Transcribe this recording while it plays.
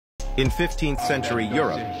In 15th century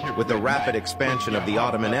Europe, with the rapid expansion of the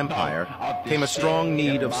Ottoman Empire, came a strong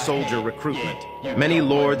need of soldier recruitment. Many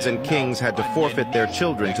lords and kings had to forfeit their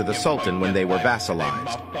children to the Sultan when they were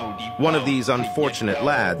vassalized. One of these unfortunate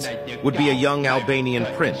lads would be a young Albanian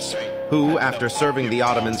prince, who, after serving the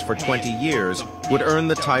Ottomans for 20 years, would earn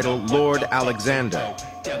the title Lord Alexander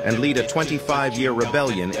and lead a 25-year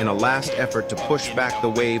rebellion in a last effort to push back the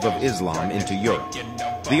wave of Islam into Europe.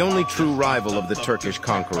 The only true rival of the Turkish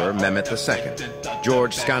conqueror, Mehmet II,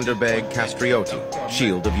 George Skanderbeg Castrioti,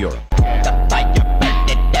 Shield of Europe.